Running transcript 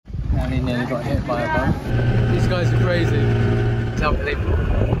and he nearly got hit by a boat. These guys are crazy. It's unbelievable.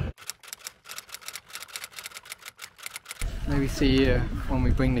 Maybe see you when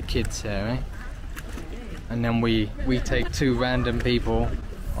we bring the kids here, eh? And then we take 2 random people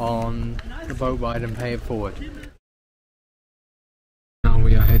on the boat ride and pay it forward. Now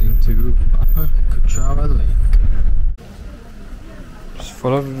we are heading to Upper Kachura Lake. It's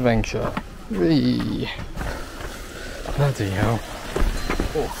full of adventure. Whee! Bloody hell.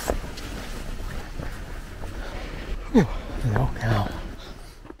 Oh. Whew. Hello cow.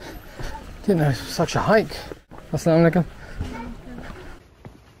 Didn't know it was such a hike. Assalamu alaikum.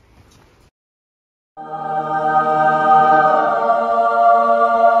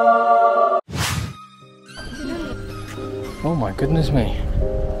 Oh my goodness me.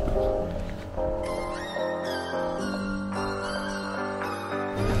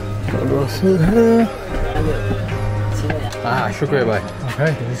 Gotta go through here. Shukriya bhai.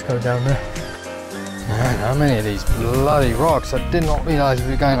 Okay, let's go down there. Man, how many of these bloody rocks? I did not realise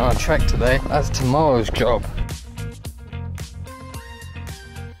we were going on a trek today. That's tomorrow's job.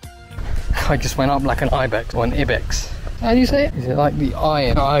 I just went up like an ibex or an ibex. How do you say it? Is it like the I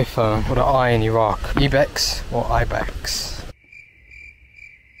in iPhone or the I in Iraq? Ibex or ibex?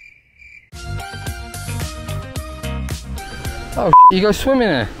 Oh, you go swimming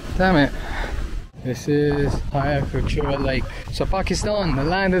there. Damn it. This is Upper Kachura Lake. So Pakistan, the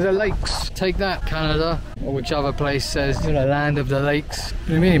land of the lakes. Take that, Canada, or whichever place says the land of the lakes. What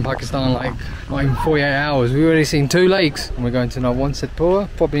do you mean in Pakistan, like not even 48 hours? We've already seen 2 lakes. And we're going to Niwel.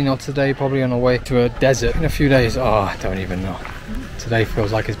 Probably not today, probably on our way to a desert in a few days. Oh, I don't even know. Today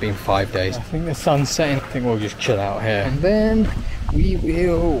feels like it's been 5 days. I think the sun's setting. I think we'll just chill out here. And then we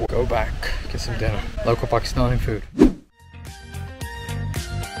will go back, get some dinner. Local Pakistani food.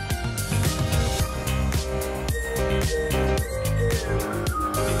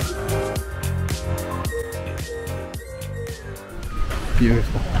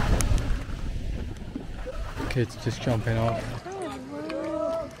 Beautiful. Kids just jumping off.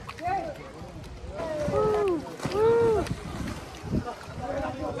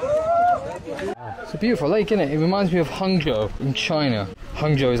 It's a beautiful lake, isn't it? It reminds me of Hangzhou in China.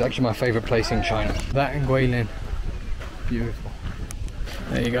 Hangzhou is actually my favourite place in China. That and Guilin. Beautiful.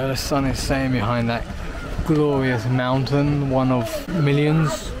 There you go, the sun is setting behind that glorious mountain, one of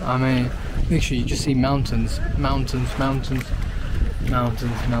millions. I mean, literally you just see mountains, mountains, mountains.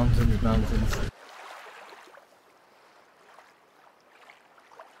 Mountains, mountains, mountains.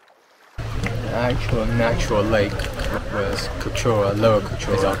 The actual natural lake, whereas Kachura, Lower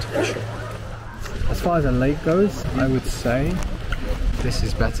Kachura is artificial. As far as a lake goes, I would say this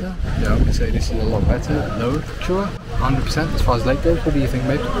is better. Yeah, I would say this is a lot better. Lower Kachura, 100% as far as lake goes. What do you think,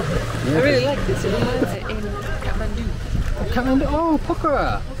 babe? Yeah. I really like this. It reminds me in Kathmandu. Oh, Kathmandu! Oh,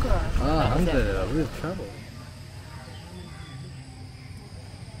 Pokhara! Ah, 100. We've traveled.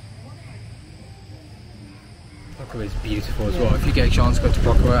 Pokhara is beautiful as well. If you get a chance to go to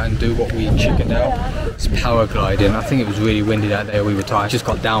Pokhara and do what we chickened out, it's paragliding. I think it was really windy that day, we were tired. Just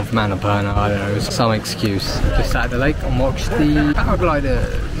got down from Annapurna, I don't know, it was some excuse. Just sat at the lake and watched the paragliders.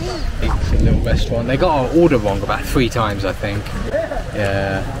 It's a little restaurant. They got our order wrong about 3 times, I think.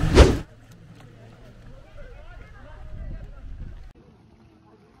 Yeah.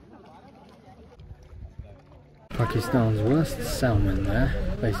 Pakistan's worst salmon there.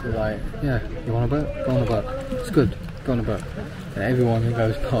 Basically like, yeah, you want a boat? Go on a boat. It's good, go on a boat. And everyone who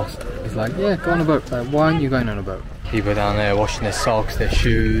goes past is like, yeah, go on a boat. Like, why aren't you going on a boat? People down there washing their socks, their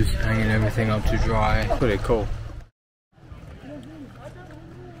shoes, hanging everything up to dry. Pretty cool.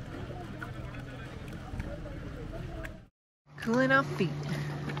 Cooling our feet.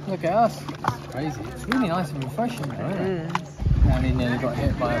 Look at us. It's crazy. It's really nice and refreshing though, isn't it? It is. And he nearly got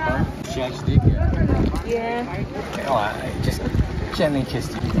hit by a boat. She actually did get hit. Yeah. Alright, just gently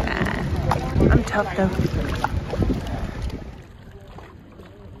kissed you. I'm tough though.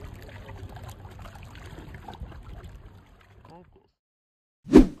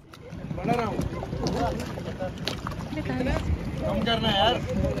 कम करना यार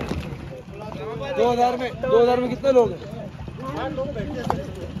 2000 में कितने लोग हैं 8 लोग बैठते हैं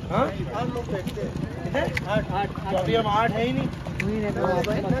हाँ 8 लोग बैठते हैं कितने 8 अभी हम 8 है ही नहीं You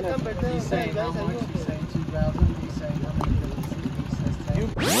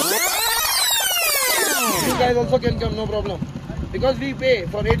guys also can come, no problem. Because we pay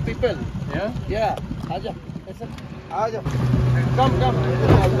for 8 people. Yeah? Yeah. आजा. आजा. Come.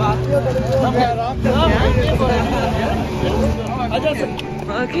 आजा.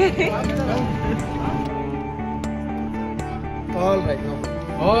 Okay. All right.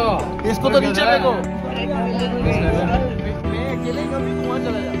 Oh! इसको तो नीचे फेंको. मैं अकेले कभी वहाँ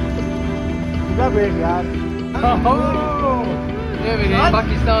चला जा. बैठ यार Oh, there it is,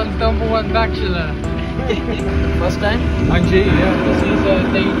 Pakistan's #1 bachelor. First time? Anji, yeah, this is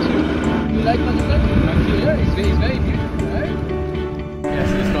day 2. You like Pakistan? Anji, yeah, it's very beautiful, right? Yes,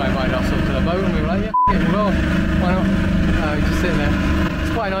 this guy invited us up to the boat and we were like, yeah, well, why not? Just sitting there.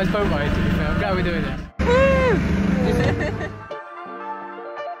 It's quite a nice boat ride, to be fair. I'm glad we're doing this.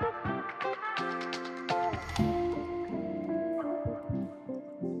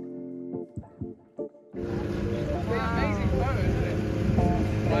 Amazing photo, isn't it?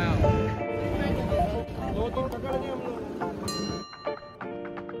 Wow.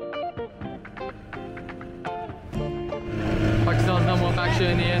 Pakistan's #1 bachelor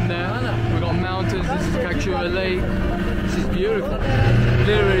in the end there. We've got mountains, this is Kachura Lake. This is beautiful.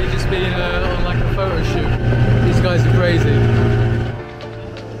 Literally just being on like a photo shoot. These guys are crazy.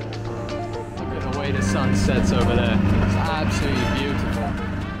 Look at the way the sun sets over there. It's absolutely beautiful.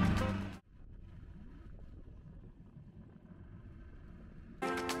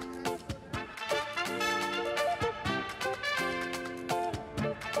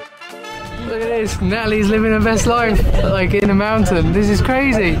 Look at this, Natalie's living her best life, like in a mountain. This is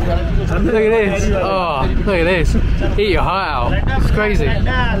crazy. Look at this. Oh, look at this. Eat your heart out. It's crazy.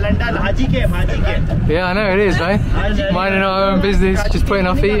 Yeah, I know it is, right? Minding our own business, just putting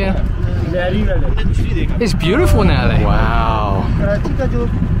our feet in. It's beautiful, Natalie. Wow.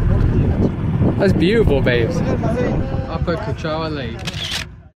 That's beautiful, babes. Upper Kachura Lake.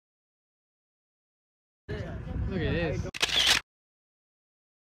 Look at this.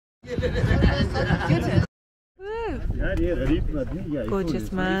 Gorgeous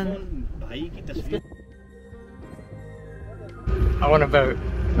man. I want a boat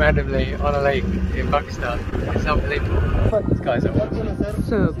randomly on a lake in Pakistan. It's unbelievable. These guys are awesome.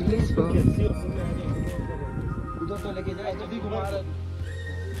 So peaceful.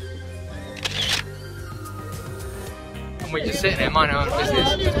 And we're just sitting there minding our own business,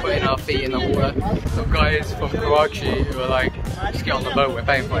 just putting our feet in the water. Some guys from Karachi who are like, just get on the boat, we're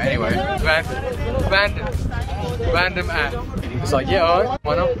paying for it anyway. Random app. It's like, yeah, alright,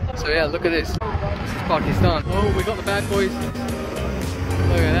 why not? So yeah, look at this. This is Pakistan. Oh, we got the bad boys.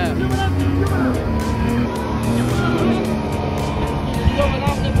 Look at that.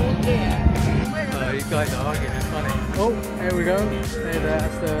 These guys are arguing, it's funny. Oh, here we go.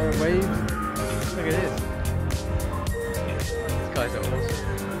 That's the wave. Look at this. These guys are awesome.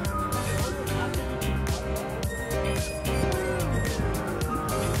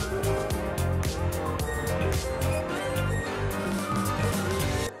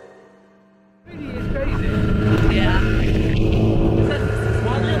 It's crazy. Yeah.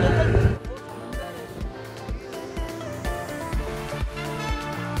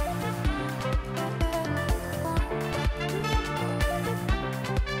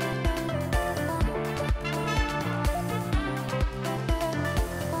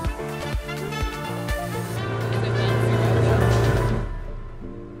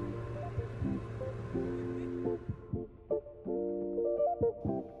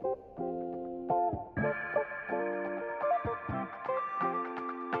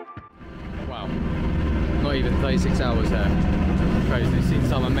 Wow, not even 36 hours there. Crazy, seen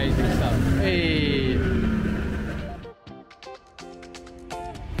some amazing stuff. Hey!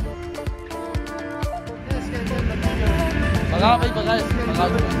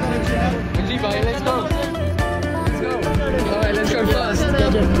 Let's go! Alright, let's go fast.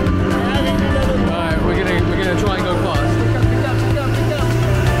 Alright, we're gonna try and go fast.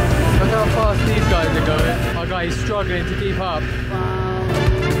 Look how fast these guys are going. Our guy is struggling to keep up.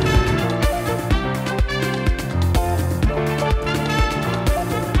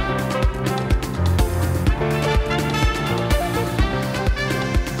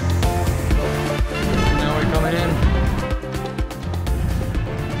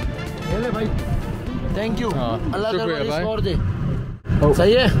 Thank you. Allah Shukriya, bhai. for the.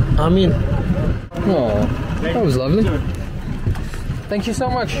 सही है? Amin. Oh, that was lovely. Thank you so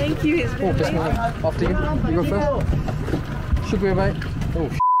much. Thank you. Oh, bismillah. After you. You go first. Shukriya, bhai. Oh,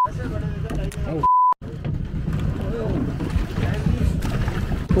 oh.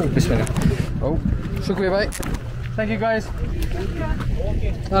 Oh, bismillah. Oh, shukriya, bhai. Thank you, guys.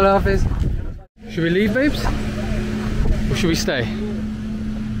 Allah Hafiz. Should we leave, babes? Or should we stay?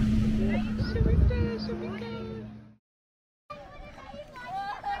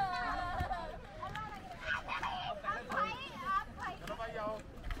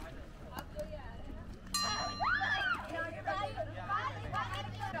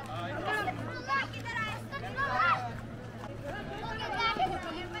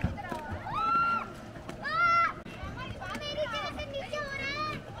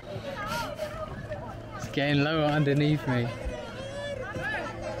 Getting lower underneath me.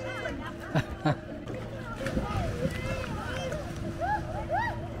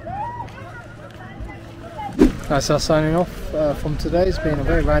 That's us signing off from today. It's been a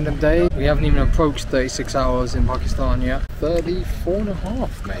very random day. We haven't even approached 36 hours in Pakistan yet. 34 and a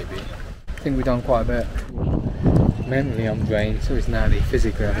half maybe. I think we've done quite a bit. Mentally I'm drained, so it's Natalie.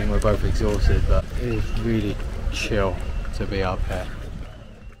 Physically I think we're both exhausted, but it is really chill to be up here.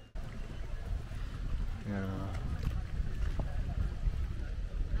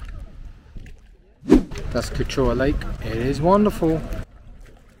 That's Kachura Lake. It is wonderful.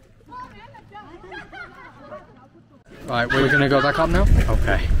 Right, we're gonna go back up now?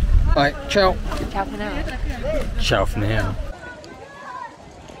 Okay. Right, ciao. Ciao for now. Ciao for now.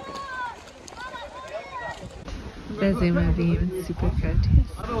 Busy movie, super courteous.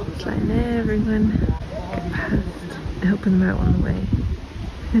 Just letting everyone get past, helping them out on the way.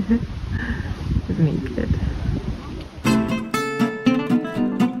 Isn't he good?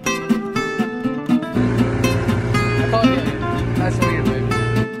 I can't get it. That's all you're doing.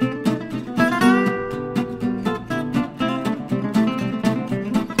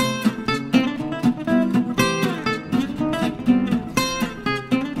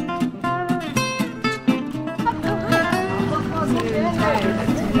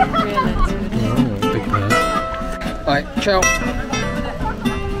 Right, ciao.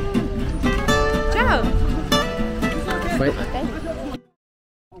 Ciao! Wait.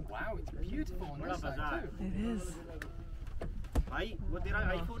 Oh wow, it's beautiful on this side too. It is.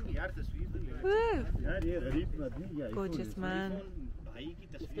 Woo! Gorgeous man.